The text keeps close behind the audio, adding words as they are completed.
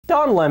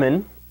Don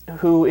Lemon,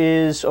 who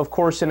is, of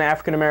course, an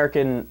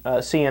African-American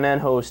CNN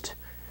host,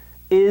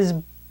 is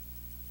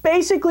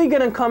basically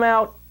going to come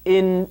out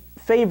in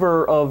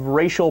favor of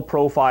racial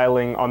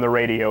profiling on the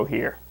radio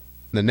here.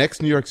 The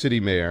next New York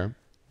City mayor,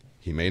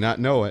 he may not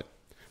know it,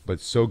 but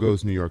so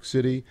goes New York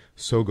City,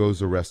 so goes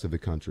the rest of the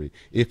country.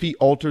 If he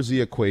alters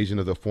the equation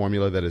of the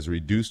formula that has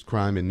reduced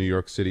crime in New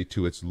York City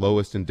to its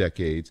lowest in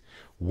decades,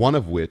 one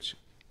of which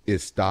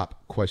is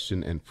stop,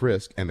 question, and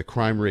frisk, and the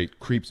crime rate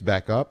creeps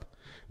back up,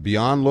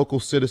 beyond local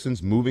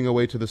citizens moving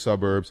away to the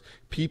suburbs,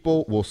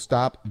 people will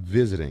stop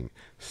visiting,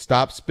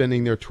 stop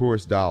spending their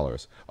tourist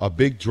dollars, a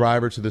big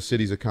driver to the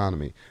city's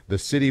economy. The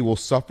city will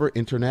suffer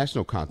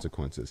international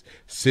consequences.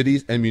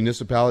 Cities and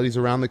municipalities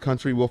around the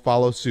country will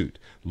follow suit,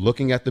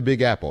 looking at the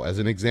Big Apple as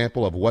an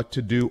example of what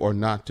to do or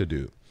not to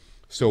do.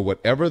 So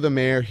whatever the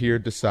mayor here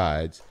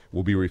decides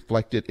will be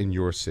reflected in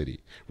your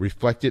city,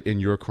 reflected in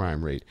your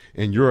crime rate,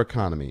 in your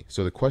economy.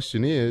 So the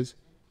question is,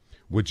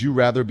 would you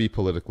rather be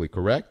politically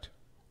correct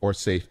or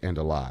safe and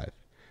alive?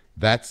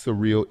 That's the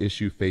real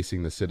issue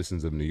facing the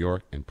citizens of New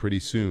York, and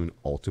pretty soon,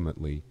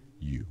 ultimately,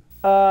 you.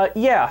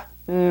 Yeah,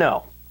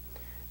 no.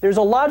 There's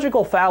a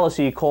logical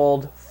fallacy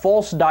called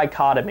false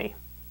dichotomy.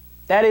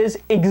 That is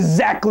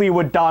exactly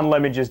what Don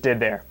Lemon just did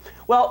there.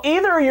 Well,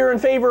 either you're in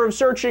favor of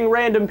searching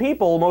random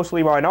people,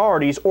 mostly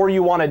minorities, or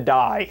you want to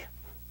die.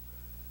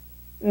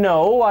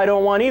 No, I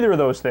don't want either of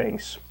those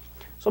things.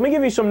 So let me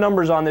give you some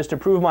numbers on this to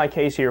prove my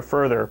case here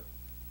further.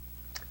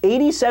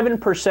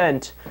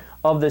 87%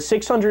 of the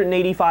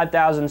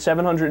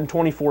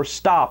 685,724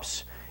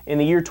 stops in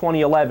the year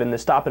 2011, the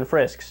stop and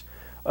frisks,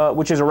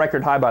 which is a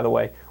record high, by the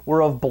way,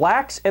 were of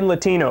blacks and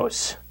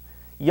Latinos.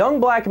 Young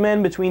black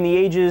men between the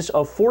ages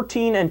of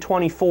 14 and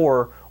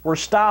 24 were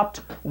stopped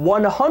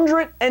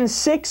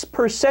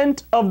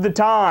 106% of the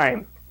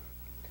time.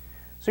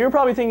 So you're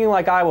probably thinking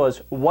like I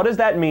was, what does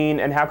that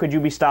mean, and how could you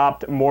be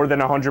stopped more than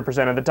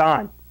 100% of the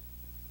time?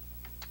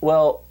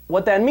 Well,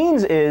 what that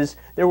means is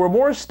there were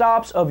more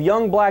stops of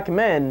young black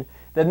men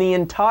than the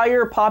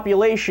entire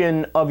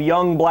population of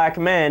young black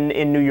men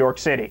in New York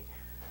City.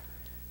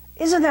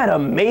 Isn't that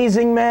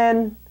amazing,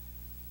 man?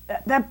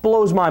 That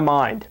blows my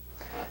mind.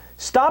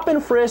 Stop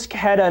and frisk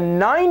had a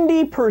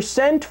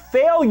 90%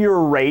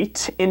 failure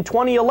rate in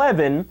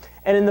 2011,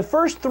 and in the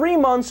first 3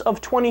 months of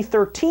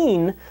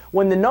 2013,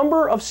 when the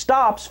number of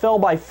stops fell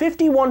by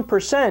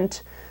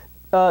 51%,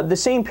 from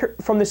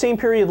the same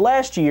period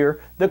last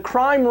year, the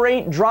crime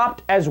rate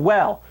dropped as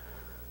well.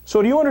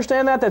 So do you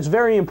understand that? That's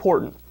very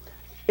important.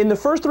 In the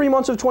first 3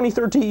 months of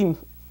 2013,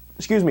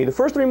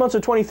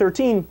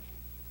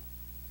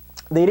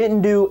 they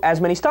didn't do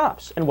as many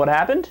stops. And what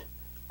happened?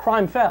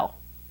 Crime fell.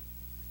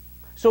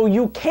 So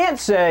you can't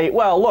say,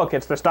 well, look,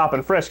 it's the stop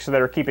and frisks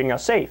that are keeping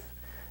us safe,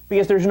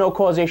 because there's no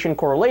causation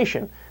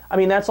correlation. I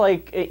mean, that's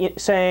like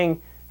saying,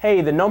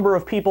 hey, the number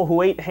of people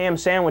who ate ham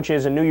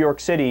sandwiches in New York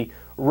City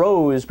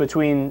rose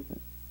between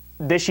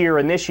this year,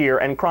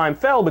 and crime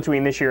fell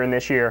between this year and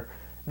this year.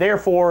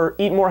 Therefore,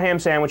 eat more ham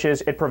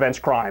sandwiches, it prevents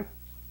crime.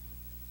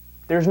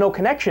 There's no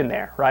connection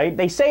there, right?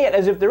 They say it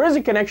as if there is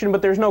a connection,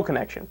 but there's no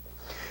connection.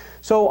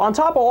 So on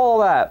top of all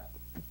that,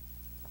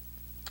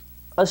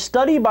 a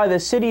study by the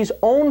city's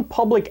own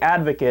public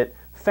advocate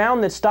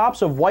found that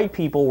stops of white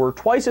people were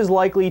twice as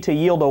likely to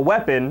yield a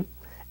weapon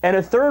and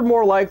a third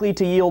more likely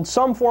to yield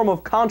some form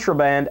of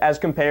contraband as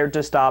compared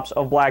to stops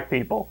of black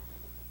people.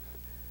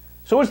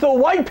 So it's the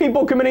white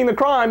people committing the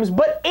crimes,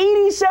 but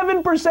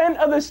 87%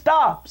 of the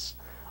stops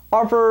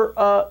are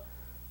for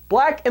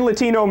black and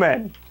Latino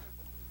men.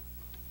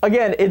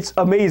 Again, it's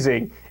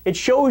amazing. It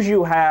shows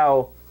you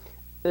how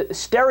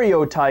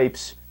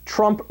stereotypes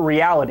trump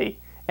reality,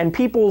 and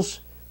people's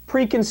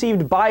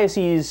preconceived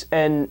biases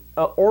and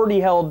already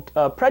held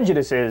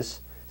prejudices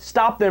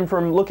stop them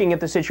from looking at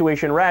the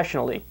situation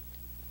rationally.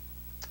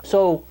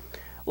 So,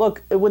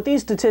 look, what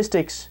these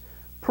statistics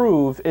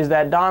prove is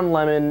that Don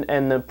Lemon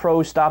and the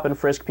pro-stop and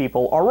frisk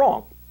people are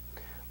wrong.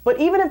 But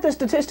even if the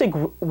statistic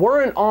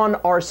weren't on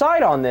our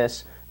side on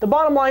this, the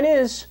bottom line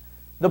is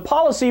the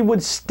policy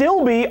would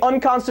still be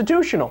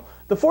unconstitutional.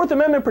 The Fourth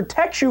Amendment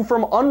protects you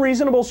from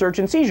unreasonable search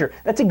and seizure.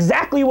 That's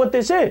exactly what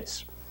this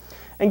is.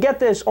 And get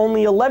this,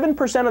 only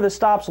 11% of the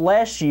stops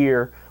last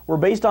year were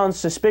based on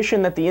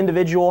suspicion that the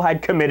individual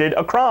had committed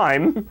a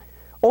crime.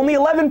 Only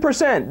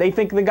 11%. They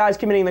think the guy's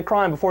committing the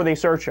crime before they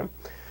search him.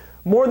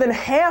 More than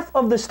half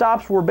of the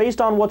stops were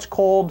based on what's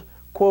called,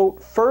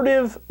 quote,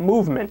 furtive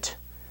movement.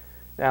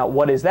 Now,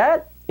 what is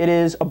that? It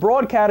is a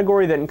broad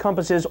category that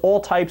encompasses all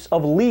types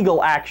of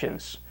legal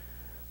actions.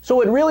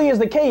 So it really is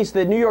the case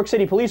that New York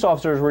City police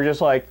officers were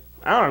just like,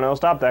 I don't know,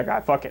 stop that guy,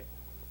 fuck it.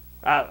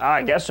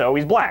 I guess so,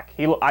 he's black.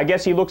 I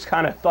guess he looks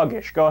kind of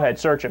thuggish. Go ahead,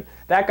 search him.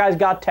 That guy's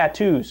got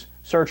tattoos,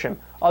 search him.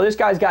 Oh, this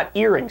guy's got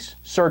earrings,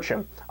 search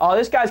him. Oh,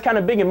 this guy's kind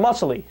of big and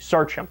muscly,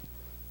 search him.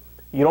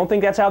 You don't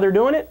think that's how they're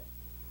doing it?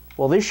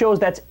 Well, this shows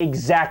that's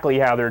exactly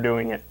how they're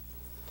doing it.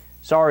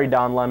 Sorry,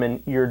 Don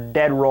Lemon, you're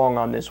dead wrong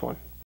on this one.